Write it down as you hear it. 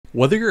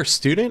Whether you're a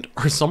student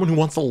or someone who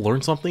wants to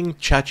learn something,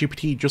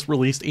 ChatGPT just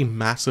released a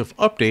massive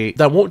update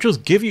that won't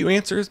just give you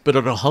answers, but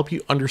it'll help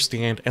you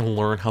understand and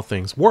learn how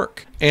things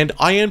work. And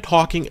I am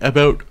talking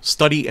about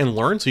study and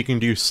learn, so you can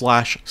do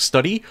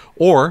 /study,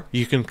 or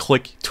you can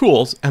click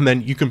tools and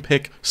then you can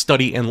pick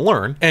study and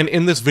learn. And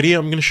in this video,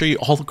 I'm going to show you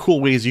all the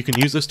cool ways you can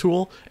use this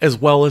tool, as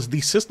well as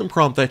the system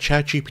prompt that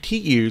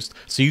ChatGPT used,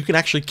 so you can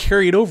actually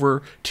carry it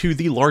over to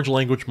the large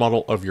language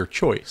model of your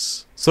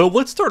choice. So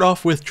let's start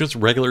off with just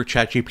regular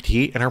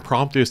ChatGPT, and our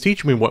prompt is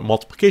teach me what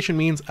multiplication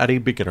means at a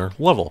beginner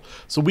level.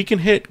 So we can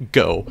hit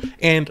go,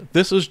 and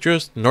this is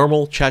just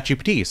normal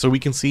ChatGPT. So we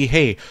can see,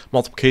 hey,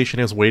 multiplication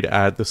is a way to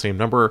add the same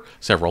number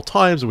several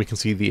times, and we can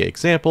see the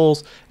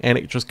examples, and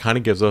it just kind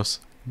of gives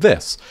us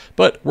this.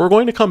 But we're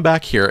going to come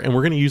back here and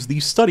we're going to use the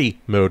study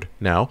mode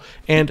now,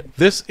 and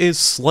this is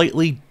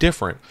slightly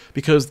different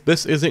because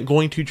this isn't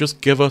going to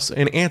just give us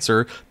an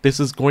answer. This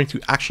is going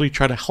to actually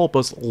try to help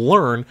us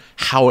learn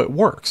how it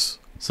works.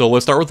 So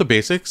let's start with the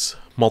basics.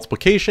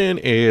 Multiplication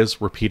is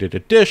repeated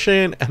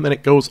addition, and then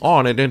it goes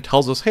on and it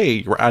tells us, hey,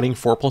 you're adding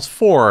 4 plus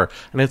 4,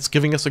 and it's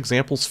giving us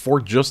examples for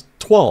just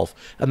 12.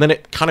 And then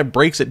it kind of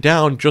breaks it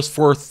down just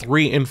for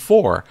 3 and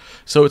 4.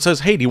 So it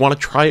says, hey, do you want to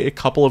try a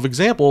couple of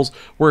examples?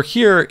 Where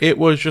here it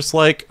was just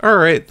like, all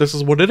right, this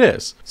is what it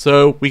is.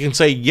 So we can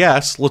say,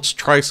 yes, let's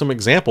try some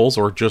examples,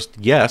 or just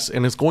yes,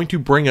 and it's going to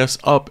bring us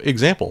up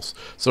examples.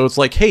 So it's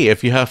like, hey,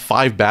 if you have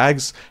 5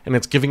 bags and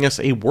it's giving us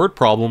a word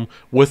problem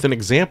with an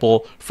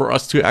example for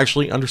us to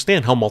actually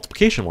understand how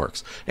multiplication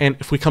works. And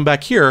if we come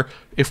back here,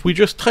 if we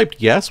just typed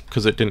yes,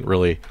 because it didn't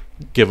really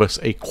give us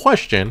a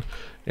question,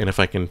 and if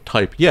I can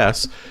type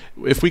yes,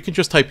 if we can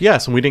just type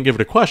yes and we didn't give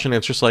it a question,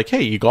 it's just like,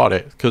 hey, you got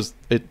it, because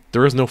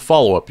there is no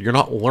follow-up. You're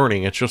not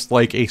learning. It's just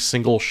like a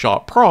single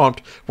shot prompt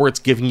where it's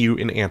giving you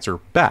an answer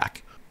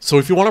back. So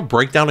if you want to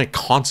break down a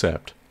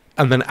concept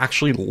and then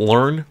actually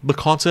learn the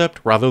concept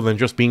rather than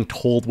just being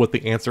told what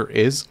the answer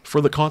is for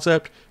the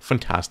concept,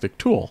 fantastic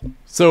tool.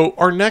 So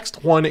our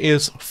next one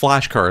is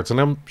flashcards,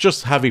 and I'm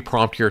just have a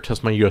prompt here,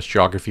 test my US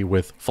geography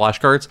with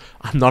flashcards.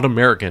 I'm not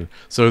American,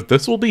 so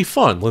this will be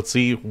fun. Let's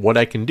see what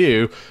I can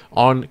do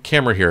on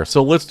camera here.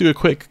 So let's do a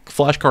quick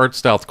flashcard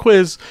style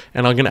quiz,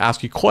 and I'm going to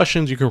ask you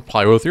questions. You can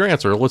reply with your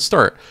answer. Let's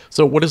start.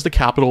 So what is the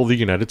capital of the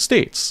United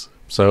States?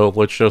 So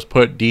let's just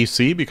put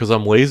DC because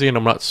I'm lazy and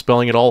I'm not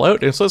spelling it all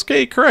out. And it says,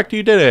 okay, correct,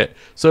 you did it.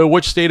 So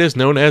which state is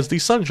known as the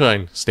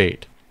Sunshine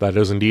State? That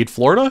is indeed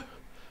Florida.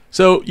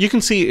 So you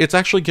can see it's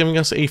actually giving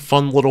us a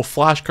fun little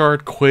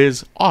flashcard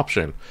quiz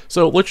option.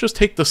 So let's just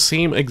take the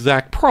same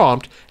exact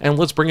prompt and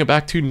let's bring it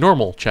back to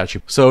normal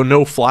ChatGPT. So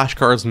no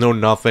flashcards, no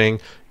nothing.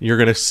 You're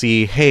going to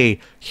see, hey,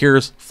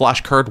 here's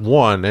flashcard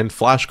 1 and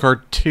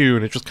flashcard 2,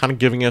 and it's just kind of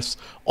giving us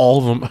all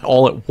of them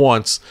all at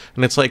once.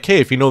 And it's like, hey,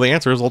 if you know the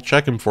answers, I'll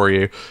check them for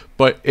you.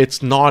 But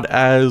it's not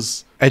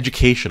as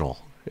educational,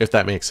 if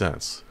that makes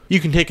sense. You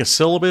can take a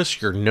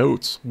syllabus, your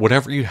notes,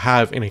 whatever you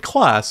have in a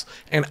class,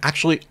 and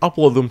actually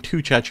upload them to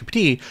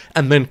ChatGPT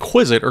and then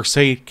quiz it, or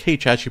say, hey,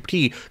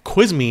 ChatGPT,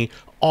 quiz me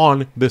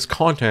on this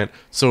content,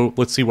 so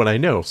let's see what I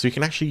know. So you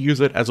can actually use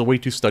it as a way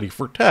to study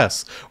for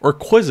tests or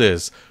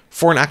quizzes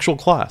for an actual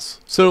class.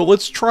 So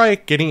let's try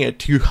getting it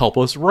to help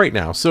us right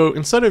now. So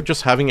instead of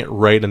just having it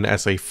write an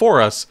essay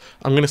for us,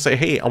 I'm going to say,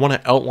 hey, I want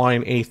to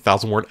outline a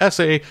 1,000-word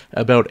essay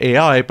about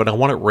AI, but I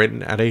want it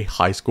written at a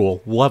high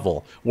school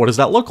level. What does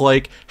that look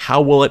like?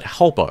 How will it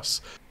help us?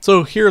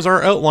 So here's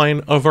our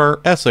outline of our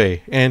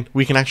essay, and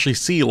we can actually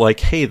see like,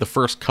 hey, the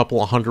first couple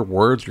of 100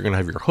 words, you're going to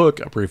have your hook,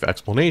 a brief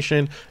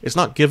explanation. It's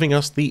not giving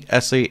us the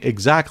essay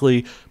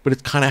exactly, but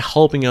it's kind of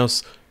helping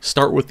us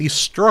start with the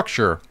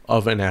structure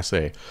of an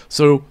essay.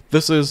 So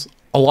this is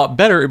a lot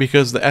better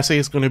because the essay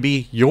is going to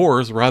be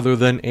yours rather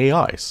than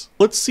AI's.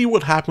 Let's see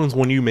what happens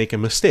when you make a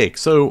mistake.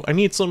 So I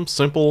need some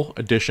simple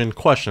addition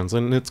questions,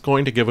 and it's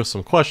going to give us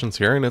some questions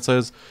here, and it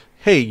says,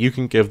 hey, you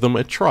can give them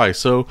a try.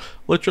 So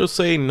let's just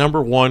say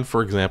number 1,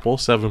 for example,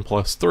 7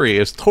 plus 3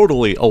 is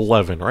totally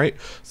 11, right?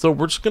 So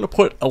we're just going to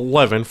put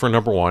 11 for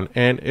number 1,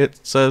 and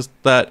it says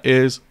that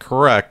is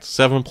correct.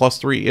 7 plus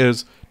 3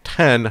 is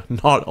 10,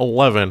 not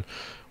 11.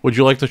 Would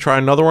you like to try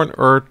another one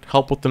or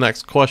help with the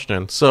next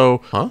question?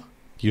 So,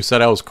 you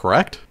said I was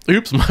correct?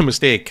 Oops, my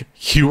mistake.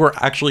 You were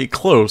actually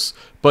close,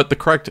 but the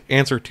correct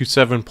answer to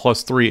 7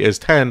 plus 3 is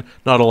 10,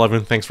 not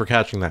 11. Thanks for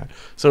catching that.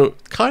 So,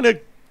 kind of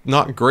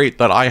not great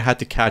that I had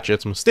to catch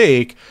its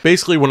mistake.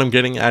 Basically what I'm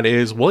getting at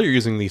is, while you're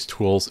using these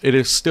tools, it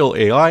is still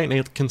AI and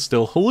it can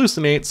still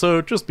hallucinate,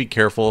 so just be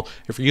careful.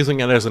 If you're using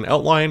it as an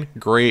outline,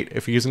 great.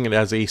 If you're using it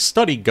as a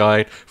study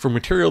guide for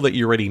material that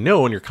you already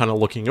know and you're kind of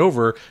looking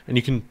over and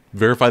you can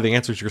verify the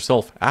answers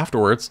yourself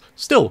afterwards,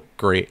 still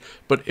great.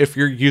 But if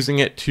you're using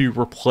it to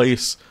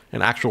replace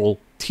an actual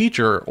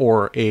teacher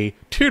or a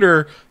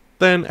tutor,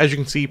 then as you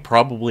can see,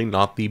 probably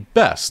not the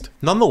best.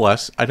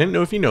 Nonetheless, I didn't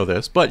know if you know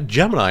this, but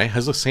Gemini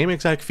has the same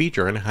exact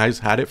feature and has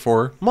had it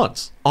for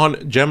months.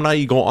 On Gemini,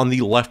 you go on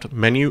the left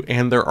menu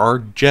and there are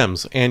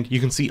gems, and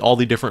you can see all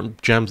the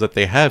different gems that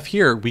they have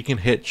here. We can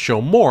hit show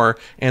more,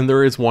 and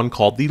there is one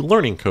called the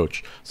learning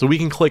coach. So we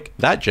can click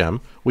that gem,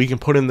 we can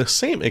put in the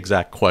same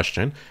exact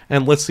question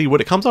and let's see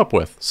what it comes up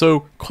with.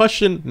 So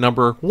question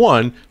number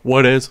 1,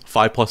 what is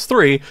 5 plus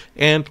 3?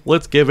 And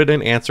let's give it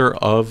an answer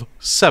of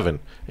 7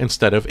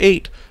 instead of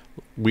 8.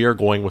 We are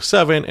going with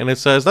 7, and it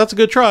says, that's a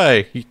good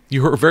try.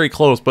 You were very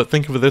close, but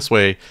think of it this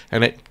way.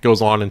 And it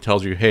goes on and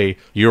tells you, hey,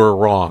 you're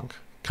wrong.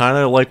 Kind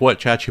of like what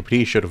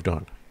ChatGPT should have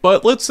done.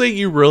 But let's say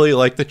you really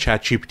like the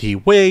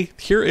ChatGPT way.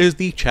 Here is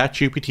the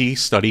ChatGPT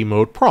study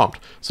mode prompt.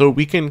 So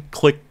we can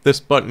click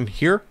this button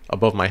here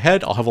above my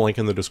head. I'll have a link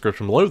in the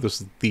description below. This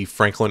is the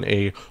Franklin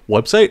A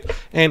website.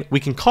 And we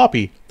can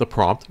copy the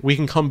prompt. We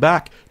can come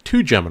back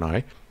to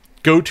Gemini,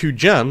 go to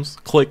gems,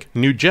 click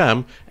new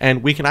gem,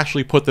 and we can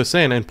actually put this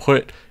in and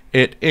put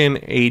it in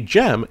a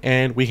gem,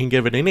 and we can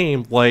give it a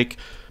name like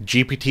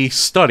GPT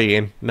study,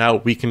 and now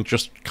we can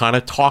just kind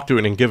of talk to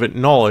it and give it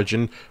knowledge,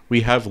 and we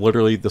have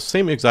literally the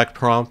same exact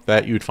prompt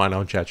that you'd find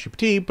on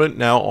ChatGPT, but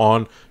now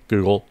on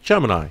Google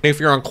Gemini. If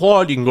you're on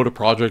Claude, you can go to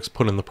projects,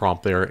 put in the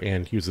prompt there,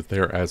 and use it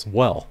there as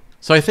well.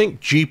 So I think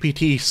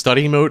GPT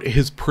study mode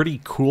is pretty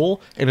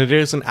cool, and it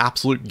is an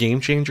absolute game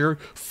changer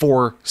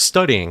for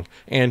studying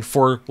and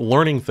for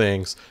learning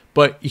things,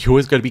 but you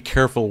always got to be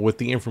careful with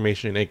the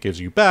information it gives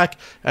you back,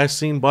 as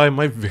seen by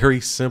my very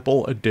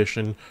simple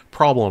addition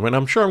problem. And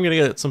I'm sure I'm going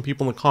to get some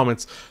people in the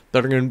comments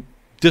that are going to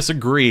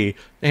disagree,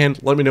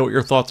 and let me know what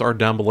your thoughts are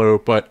down below,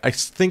 but I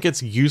think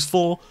it's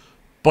useful,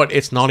 but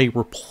it's not a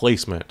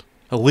replacement,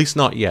 at least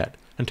not yet.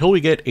 Until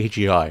we get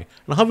AGI. And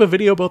I'll have a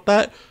video about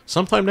that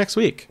sometime next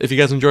week. If you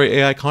guys enjoy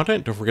AI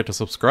content, don't forget to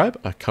subscribe.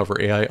 I cover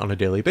AI on a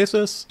daily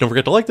basis. Don't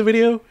forget to like the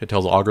video. It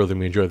tells the algorithm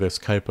you enjoy this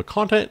type of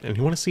content and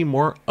you want to see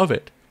more of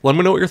it. Let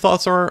me know what your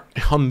thoughts are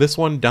on this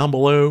one down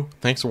below.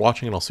 Thanks for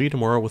watching, and I'll see you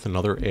tomorrow with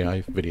another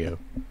AI video.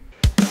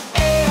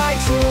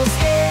 AI tools,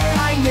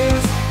 AI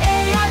news,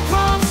 AI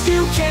prompts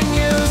you can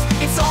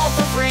use. It's all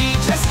for free.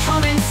 Just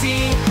come and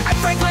see at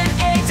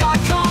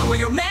franklinA.com, where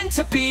you're meant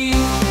to be.